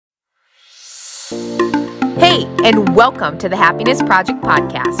Hey, and welcome to the Happiness Project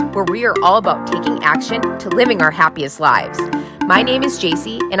podcast, where we are all about taking action to living our happiest lives. My name is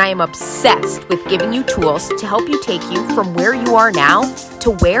JC, and I am obsessed with giving you tools to help you take you from where you are now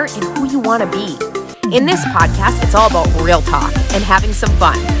to where and who you want to be. In this podcast, it's all about real talk and having some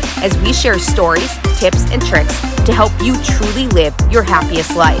fun as we share stories, tips, and tricks to help you truly live your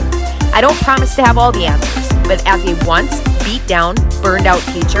happiest life. I don't promise to have all the answers, but as a once beat down, burned out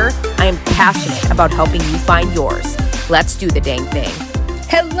teacher, I am passionate about helping you find yours. Let's do the dang thing.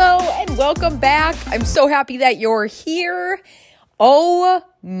 Hello and welcome back. I'm so happy that you're here. Oh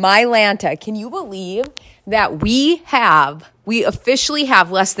my Lanta, can you believe that we officially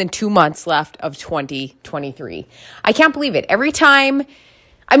have less than 2 months left of 2023. I can't believe it. Every time,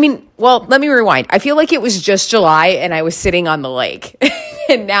 let me rewind. I feel like it was just July and I was sitting on the lake.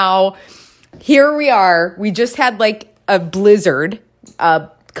 And now here we are. We just had like a blizzard a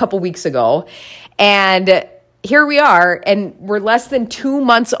couple weeks ago. And here we are, and we're less than 2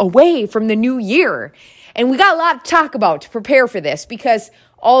 months away from the new year. And we got a lot to talk about to prepare for this, because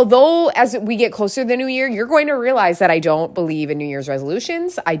although as we get closer to the new year, you're going to realize that I don't believe in New Year's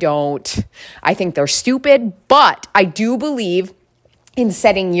resolutions. I think they're stupid, but I do believe in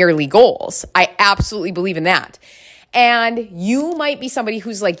setting yearly goals. I absolutely believe in that. And you might be somebody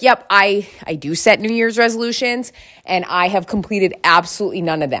who's like, yep, I do set New Year's resolutions, and I have completed absolutely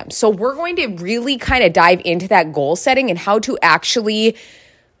none of them. So we're going to really kind of dive into that goal setting and how to actually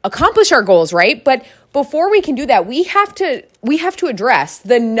accomplish our goals, right? But before we can do that, we have to address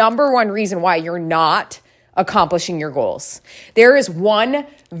the number one reason why you're not accomplishing your goals. There is one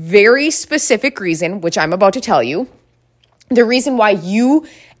very specific reason, which I'm about to tell you, the reason why you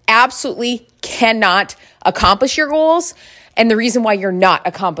absolutely cannot accomplish your goals, and the reason why you're not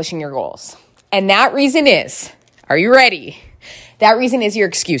accomplishing your goals. And that reason is, are you ready? That reason is your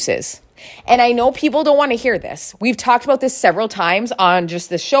excuses. And I know people don't want to hear this. We've talked about this several times on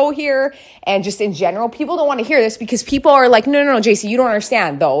just the show here and just in general. People don't want to hear this because people are like, no, JC, you don't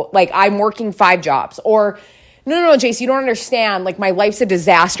understand though. Like, I'm working 5 jobs. Or no, JC, you don't understand. Like, my life's a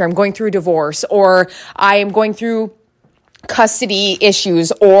disaster. I'm going through a divorce, or I am going through custody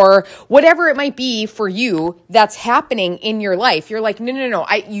issues, or whatever it might be for you that's happening in your life. You're like, no,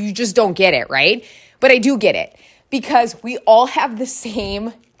 you just don't get it, right? But I do get it, because we all have the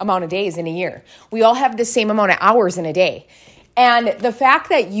same amount of days in a year. We all have the same amount of hours in a day. And the fact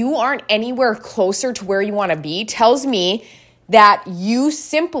that you aren't anywhere closer to where you want to be tells me that you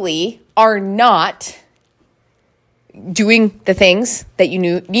simply are not doing the things that you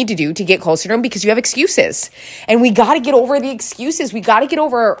need to do to get closer to them, because you have excuses. And we got to get over the excuses. We got to get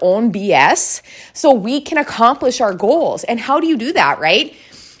over our own BS so we can accomplish our goals. And how do you do that, right?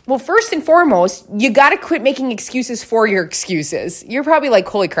 Well, first and foremost, you got to quit making excuses for your excuses. You're probably like,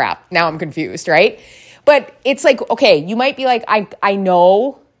 holy crap, now I'm confused, right? But it's like, okay, you might be like, I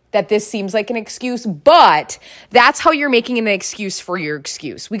know that this seems like an excuse, but that's how you're making an excuse for your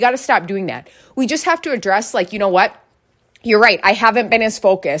excuse. We got to stop doing that. We just have to address, like, you know what? You're right. I haven't been as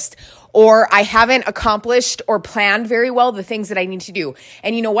focused, or I haven't accomplished or planned very well the things that I need to do.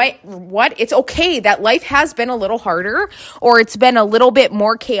 And you know what? It's okay that life has been a little harder, or it's been a little bit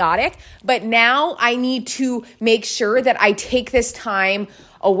more chaotic, but now I need to make sure that I take this time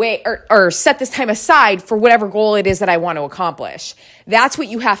away, or set this time aside for whatever goal it is that I want to accomplish. That's what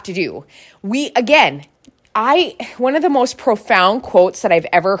you have to do. One of the most profound quotes that I've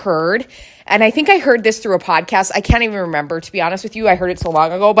ever heard, and I think I heard this through a podcast. I can't even remember, to be honest with you. I heard it so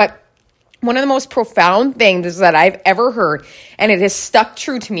long ago, but one of the most profound things that I've ever heard, and it has stuck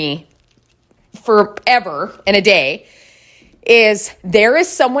true to me forever and a day, is there is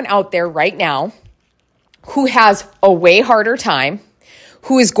someone out there right now who has a way harder time,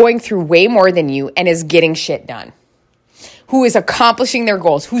 who is going through way more than you, and is getting shit done, who is accomplishing their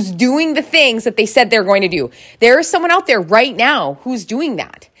goals, who's doing the things that they said they're going to do. There is someone out there right now who's doing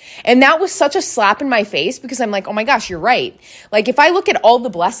that. And that was such a slap in my face, because I'm like, oh my gosh, you're right. Like, if I look at all the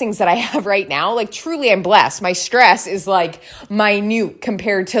blessings that I have right now, like, truly I'm blessed. My stress is like minute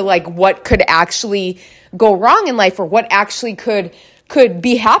compared to like what could actually go wrong in life, or what actually could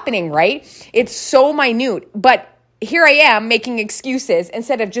be happening, right? It's so minute. But here I am making excuses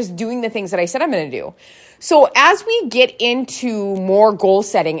instead of just doing the things that I said I'm going to do. So as we get into more goal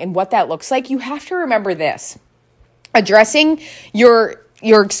setting and what that looks like, you have to remember this. Addressing your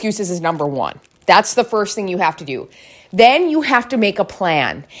excuses is number one. That's the first thing you have to do. Then you have to make a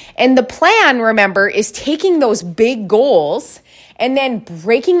plan. And the plan, remember, is taking those big goals and then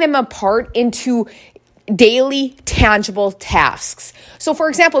breaking them apart into daily tangible tasks. So for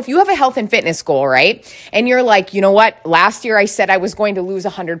example, if you have a health and fitness goal, right? And you're like, you know what? Last year I said I was going to lose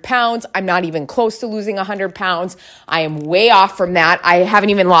 100 pounds. I'm not even close to losing 100 pounds. I am way off from that. I haven't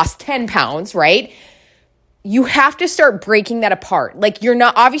even lost 10 pounds, right? You have to start breaking that apart. Like you're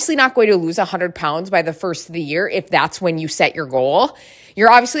obviously not going to lose 100 pounds by the first of the year if that's when you set your goal.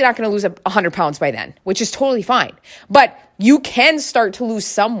 You're obviously not going to lose 100 pounds by then, which is totally fine. But you can start to lose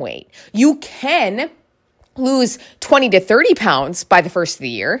some weight. You can lose 20 to 30 pounds by the first of the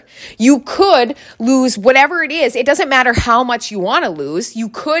year. You could lose whatever it is. It doesn't matter how much you want to lose. You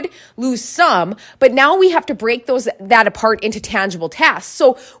could lose some, but now we have to break that apart into tangible tasks.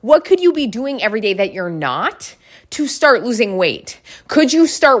 So what could you be doing every day that you're not to start losing weight? Could you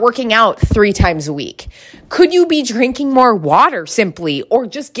start working out 3 times a week? Could you be drinking more water simply, or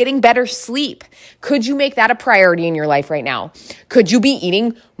just getting better sleep? Could you make that a priority in your life right now? Could you be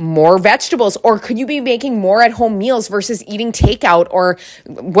eating more vegetables, or could you be making more at-home meals versus eating takeout or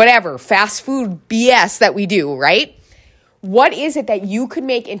whatever, fast food BS that we do, right? What is it that you could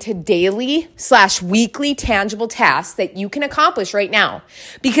make into daily/weekly tangible tasks that you can accomplish right now?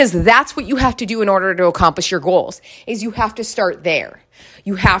 Because that's what you have to do in order to accomplish your goals, is you have to start there.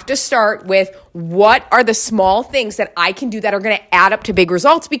 You have to start with, what are the small things that I can do that are going to add up to big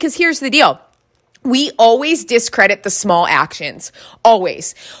results? Because here's the deal. We always discredit the small actions.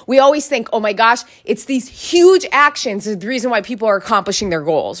 Always. We always think, oh my gosh, it's these huge actions is the reason why people are accomplishing their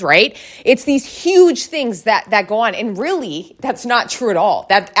goals, right? It's these huge things that go on. And really, that's not true at all.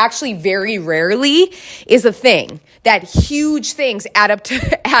 That actually very rarely is a thing. That huge things add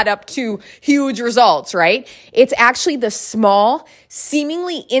up to huge results, right? It's actually the small,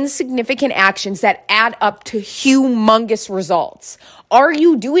 seemingly insignificant actions that add up to humongous results. Are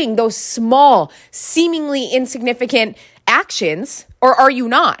you doing those small, seemingly insignificant actions, or are you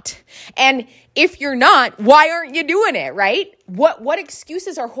not? And if you're not, why aren't you doing it, right? What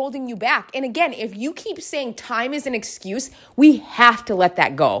excuses are holding you back? And again, if you keep saying time is an excuse, we have to let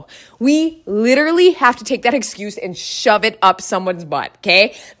that go. We literally have to take that excuse and shove it up someone's butt,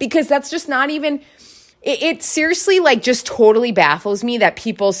 okay? Because that's just not even, it seriously just totally baffles me that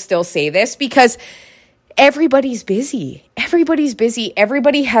people still say this, because everybody's busy. Everybody's busy.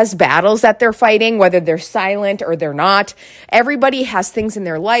 Everybody has battles that they're fighting, whether they're silent or they're not. Everybody has things in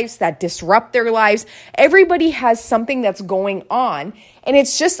their lives that disrupt their lives. Everybody has something that's going on. And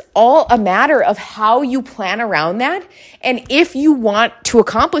it's just all a matter of how you plan around that. And if you want to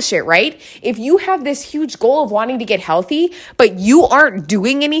accomplish it, right? If you have this huge goal of wanting to get healthy, but you aren't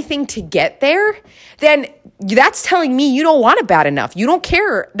doing anything to get there, then that's telling me you don't want it bad enough. You don't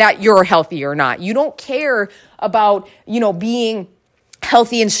care that you're healthy or not. You don't care about, being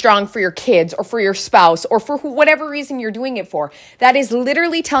healthy and strong for your kids or for your spouse or for whatever reason you're doing it for. That is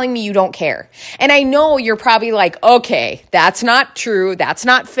literally telling me you don't care. And I know you're probably like, okay, that's not true. That's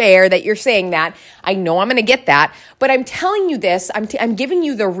not fair that you're saying that. I know I'm going to get that. But I'm telling you this. I'm giving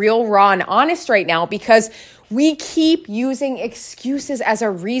you the real, raw, and honest right now, because we keep using excuses as a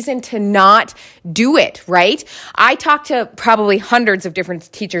reason to not do it, right? I talk to probably hundreds of different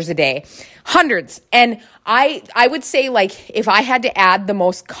teachers a day, hundreds. And I would say, if I had to add the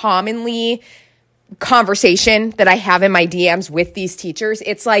most commonly conversation that I have in my DMs with these teachers,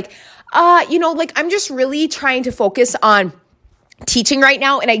 it's I'm just really trying to focus on teaching right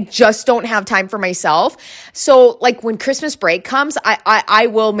now, and I just don't have time for myself. So when Christmas break comes, I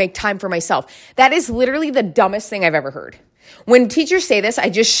will make time for myself. That is literally the dumbest thing I've ever heard. When teachers say this, I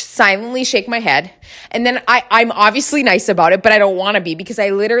just silently shake my head. And then I'm obviously nice about it, but I don't want to be, because I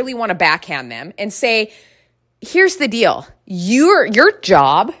literally want to backhand them and say, here's the deal. Your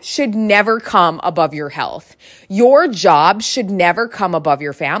job should never come above your health. Your job should never come above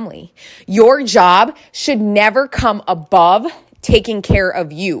your family. Your job should never come above taking care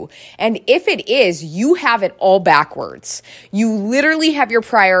of you. And if it is, you have it all backwards. You literally have your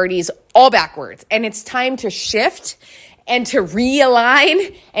priorities all backwards. And it's time to shift and to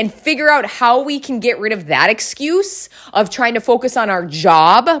realign and figure out how we can get rid of that excuse of trying to focus on our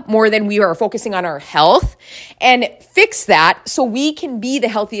job more than we are focusing on our health, and fix that so we can be the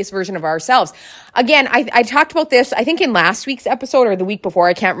healthiest version of ourselves. Again, I talked about this, I think in last week's episode or the week before,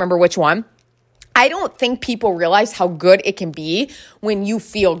 I can't remember which one. I don't think people realize how good it can be when you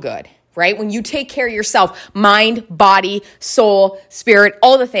feel good, right? When you take care of yourself, mind, body, soul, spirit,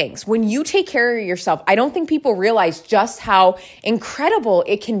 all the things. When you take care of yourself, I don't think people realize just how incredible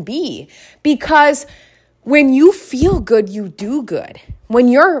it can be, because when you feel good, you do good. when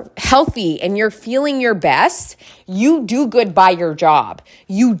you're healthy and you're feeling your best, you do good by your job.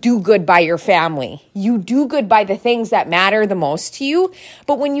 You do good by your family. You do good by the things that matter the most to you.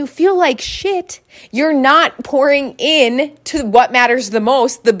 But when you feel like shit, you're not pouring in to what matters the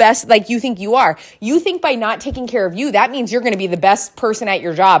most, the best, like you think you are. You think by not taking care of you, that means you're going to be the best person at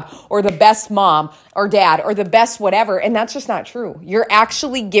your job or the best mom or dad or the best whatever. And that's just not true. You're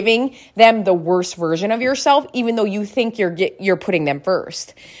actually giving them the worst version of yourself, even though you think you're putting them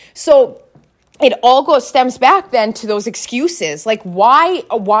first. So it all stems back then to those excuses. Like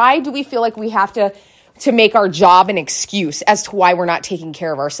why do we feel like we have to make our job an excuse as to why we're not taking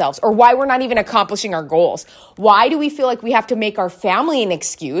care of ourselves or why we're not even accomplishing our goals? Why do we feel like we have to make our family an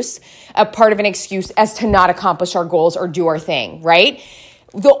excuse, a part of an excuse as to not accomplish our goals or do our thing, right?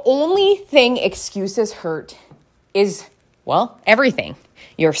 The only thing excuses hurt is, well, everything.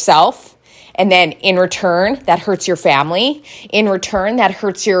 Yourself. And then in return, that hurts your family. In return, that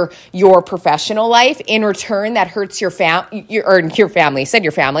hurts your professional life. In return, that hurts your family,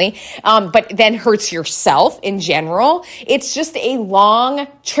 but then hurts yourself in general. It's just a long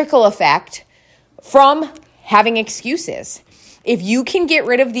trickle effect from having excuses. If you can get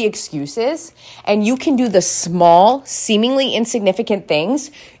rid of the excuses and you can do the small, seemingly insignificant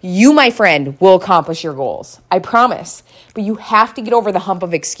things, you, my friend, will accomplish your goals. I promise. But you have to get over the hump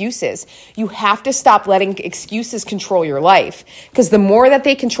of excuses. You have to stop letting excuses control your life. Because the more that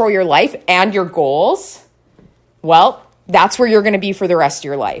they control your life and your goals, well, that's where you're going to be for the rest of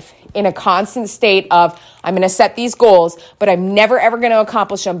your life. In a constant state of, I'm going to set these goals, but I'm never, ever going to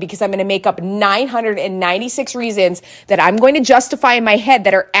accomplish them because I'm going to make up 996 reasons that I'm going to justify in my head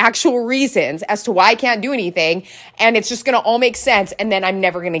that are actual reasons as to why I can't do anything. And it's just going to all make sense. And then I'm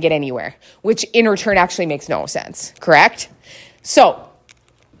never going to get anywhere, which in return actually makes no sense. Correct? So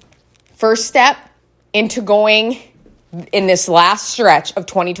first step into going in this last stretch of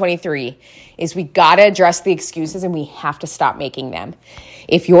 2023 is we got to address the excuses and we have to stop making them.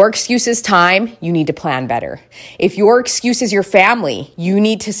 If your excuse is time, you need to plan better. If your excuse is your family, you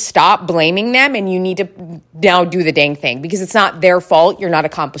need to stop blaming them and you need to now do the dang thing because it's not their fault. You're not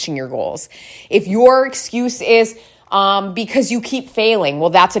accomplishing your goals. If your excuse is because you keep failing,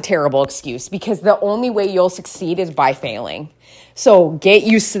 well, that's a terrible excuse because the only way you'll succeed is by failing. So get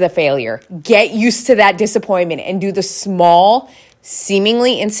used to the failure. Get used to that disappointment and do the small,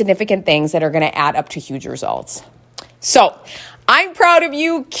 seemingly insignificant things that are going to add up to huge results. So I'm proud of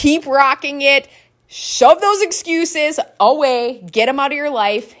you. Keep rocking it. Shove those excuses away. Get them out of your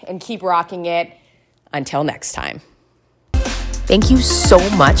life and keep rocking it. Until next time. Thank you so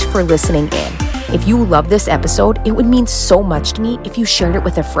much for listening in. If you love this episode, it would mean so much to me if you shared it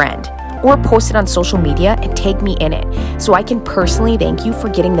with a friend or post it on social media and tag me in it so I can personally thank you for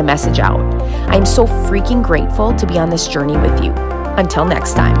getting the message out. I am so freaking grateful to be on this journey with you. Until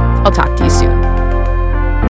next time, I'll talk to you soon.